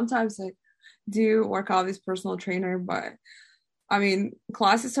mean, sometimes I do work out with personal trainer, but I mean,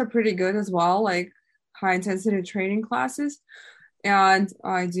 classes are pretty good as well, like high intensity training classes. And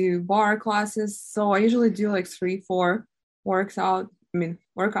I do bar classes. So I usually do like 3, 4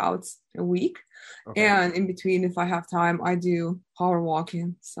 workouts a week. Okay. And in between, if I have time, I do power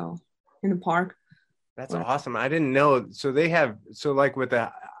walking. So in the park. That's But awesome. I didn't know. So they have, so like with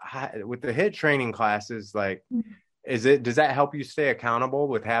the hit training classes, like, does that help you stay accountable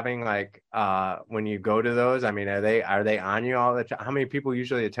with having, like, when you go to those? I mean, are they on you all the time? How many people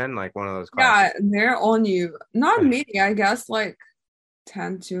usually attend like one of those classes? yeah, they're on you. Not many, I guess like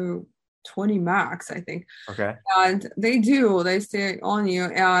 10 to 20 max, I think. Okay. And they stay on you.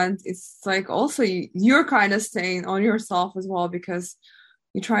 And it's like also you're kind of staying on yourself as well because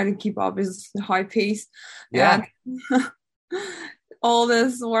you're trying to keep up with the high pace. Yeah. And all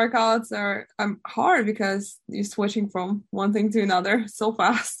these workouts are hard because you're switching from one thing to another so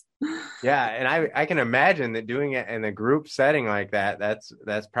fast. Yeah, and I can imagine that doing it in a group setting like that,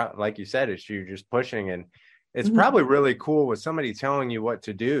 like you said, it's you just pushing, and it's Mhm. probably really cool with somebody telling you what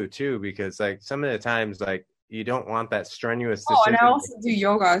to do too, because like some of the times, like, you don't want that strenuous Oh, and I decision. also do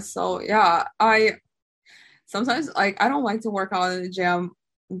yoga. So yeah, I sometimes like I don't like to work out in the gym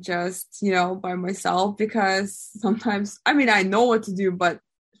just, by myself because sometimes I mean I know what to do, but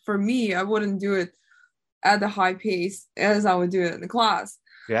for me, I wouldn't do it at the high pace as I would do it in the class.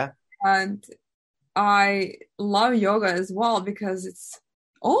 Yeah. And I love yoga as well because it's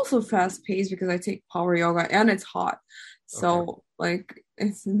also fast paced because I take power yoga and it's hot. Okay. So like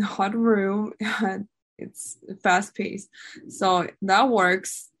it's in a hot room and it's fast paced. So that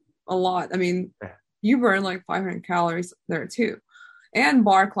works a lot. I mean, Yeah, you burn like 500 calories there too. And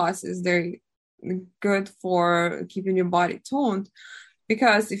bar classes, they're good for keeping your body toned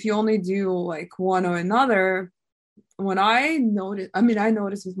because if you only do like one or another, when I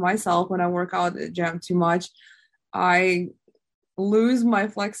notice with myself when I work out at the gym too much, I lose my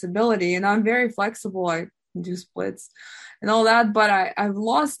flexibility and I'm very flexible. I do splits and all that, but I've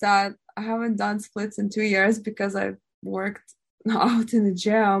lost that. I haven't done splits in 2 years because I've worked out in the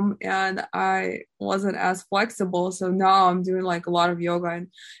gym and I wasn't as flexible. So now I'm doing like a lot of yoga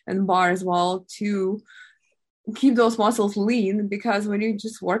and bar as well to keep those muscles lean because when you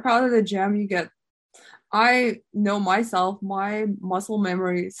just work out at the gym, I know myself, my muscle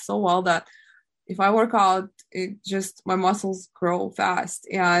memory so well that if I work out, my muscles grow fast.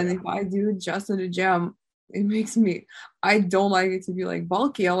 And yeah, if I do it just in the gym, I don't like it to be like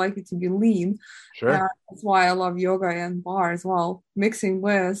bulky. I like it to be lean. And sure. that's why I love yoga and bar as well, mixing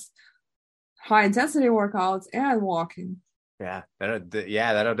with high intensity workouts and walking. Yeah, that'll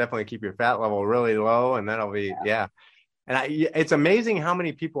definitely keep your fat level really low, and that'll be yeah. And it's amazing how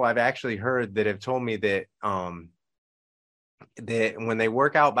many people I've actually heard that have told me that when they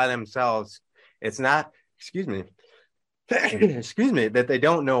work out by themselves, it's not, excuse me, excuse me, that they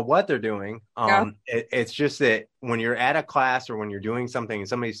don't know what they're doing. Yeah. It's just that when you're at a class or when you're doing something and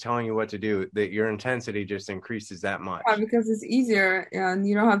somebody's telling you what to do, that your intensity just increases that Yeah, much. because it's easier and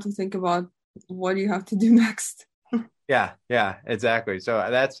you don't have to think about what you have to do next. Yeah, yeah, exactly.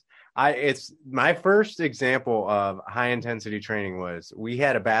 So it's my first example of high intensity training was we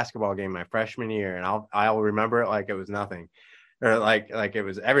had a basketball game my freshman year, and I'll remember it like it was nothing, or like it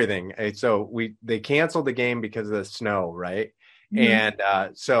was everything. And so they canceled the game because of the snow, right? Mhm.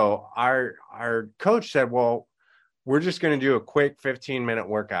 And so our coach said, well, we're just going to do a quick 15-minute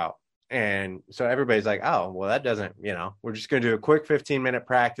workout. And so everybody's like, oh, well, that doesn't, we're just going to do a quick 15-minute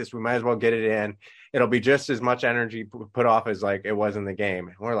practice. We might as well get it in. It'll be just as much energy put off as like it was in the game.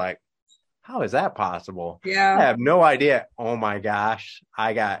 And we're like, how is that possible? I Yeah. have no idea. Oh my gosh.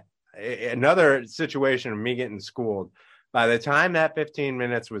 I got another situation of me getting schooled. By the time that 15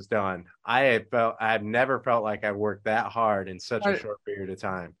 minutes was done, I've never felt like I worked that hard in such a But short period of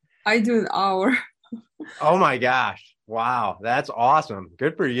time. I do an hour. Oh my gosh. Wow. That's awesome.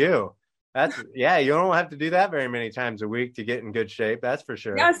 Good for you. Yeah, you don't have to do that very many times a week to get in good shape. That's for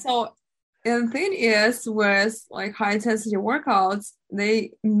Yeah, sure. so and the thing is with like high intensity workouts,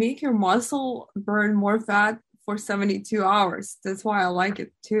 they make your muscle burn more fat for 72 hours. That's why I like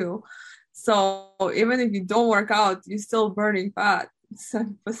it too. So even if you don't work out, you're still burning fat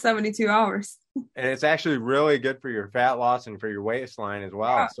for 72 hours. And it's actually really good for your fat loss and for your waistline as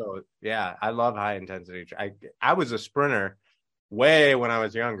well. Yeah. So yeah, I love high intensity. I was a sprinter way when I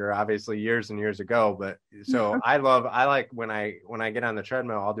was younger, obviously years and years ago. But so I like when I get on the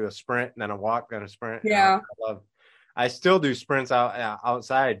treadmill, I'll do a sprint and then a walk, then a sprint. And Yeah. I still do sprints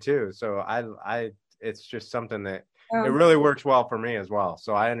outside too. So it's just something that it Yeah. really works well for me as well.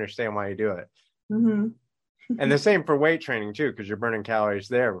 So I understand why you do it. Hmm. And the same for weight training too, because you're burning calories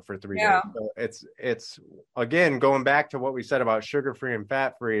there for 3 days. Yeah. So it's again going back to what we said about sugar free and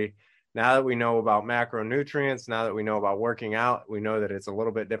fat free. Now that we know about macronutrients, now that we know about working out, we know that it's a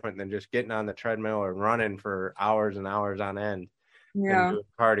little bit different than just getting on the treadmill or running for hours and hours on end and Yeah. doing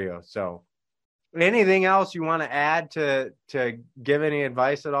cardio. So anything else you want to add to give any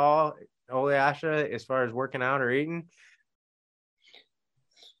advice at all, Olyasha, as far as working out or eating?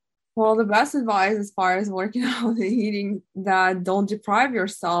 Well, the best advice as far as working out and eating that don't deprive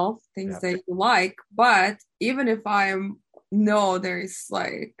yourself things Yeah. that you like. But even if know there's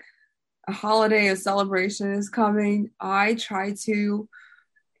like a holiday, a celebration is coming, I try to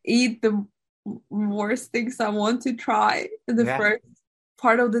eat the worst things I want to try in the Yeah. first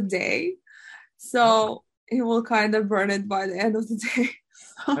part of the day. So it will kind of burn it by the end of the day.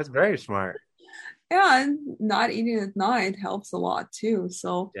 That's very smart. Yeah, and not eating at night helps a lot too.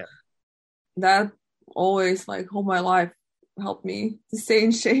 So Yeah. that always like all my life helped me to stay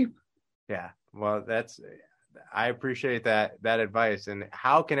in shape. Yeah. Well, I appreciate that advice. And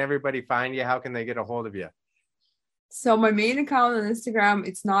how can everybody find you? How can they get a hold of you? So my main account on Instagram,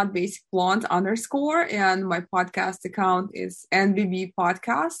 it's not basic blonde underscore, and my podcast account is NBB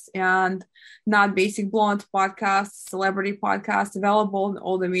podcast and not basic blonde podcast, celebrity podcast, available on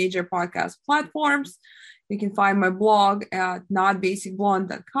all the major podcast platforms. You can find my blog at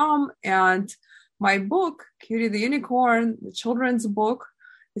notbasicblonde.com and my book, Cutie the Unicorn, the children's book.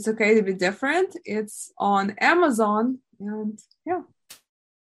 It's okay to be different. It's on Amazon and yeah.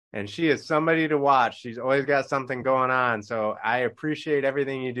 and she is somebody to watch. She's always got something going on. So I appreciate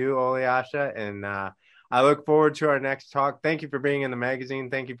everything you do, Olyasha, and I look forward to our next talk. Thank you for being in the magazine.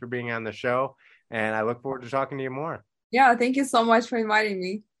 Thank you for being on the show, and I look forward to talking to you more. Yeah, thank you so much for inviting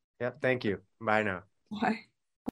me. Yep, thank you. Bye now. Bye.